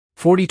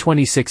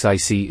CD4026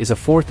 IC is a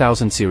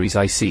 4000 series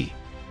IC.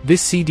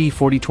 This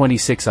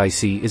CD4026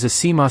 IC is a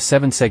CMOS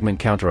 7-segment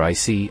counter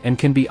IC and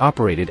can be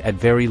operated at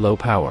very low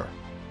power.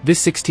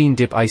 This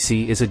 16-dip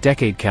IC is a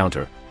decade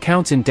counter,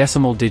 counts in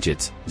decimal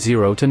digits,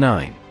 0 to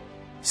 9.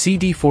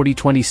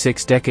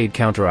 CD4026 decade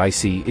counter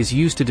IC is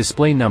used to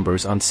display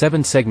numbers on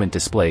 7-segment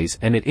displays,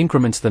 and it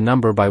increments the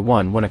number by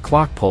 1 when a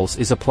clock pulse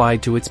is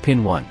applied to its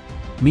pin 1.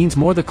 Means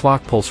more the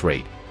clock pulse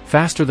rate,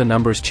 faster the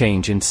numbers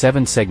change in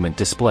 7-segment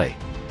display.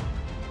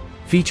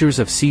 Features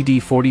of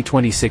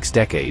CD4026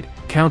 decade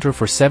counter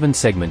for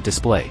 7-segment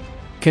display.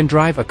 Can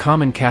drive a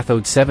common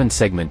cathode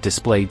 7-segment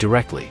display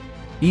directly.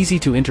 Easy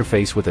to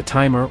interface with a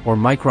timer or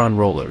micron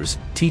rollers,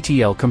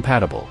 TTL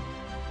compatible.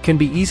 Can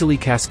be easily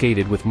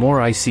cascaded with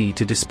more IC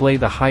to display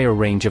the higher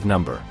range of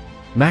number.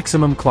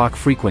 Maximum clock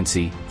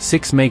frequency,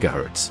 6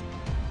 MHz.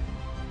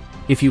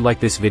 If you like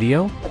this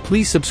video,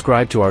 please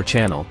subscribe to our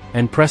channel,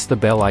 and press the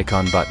bell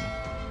icon button.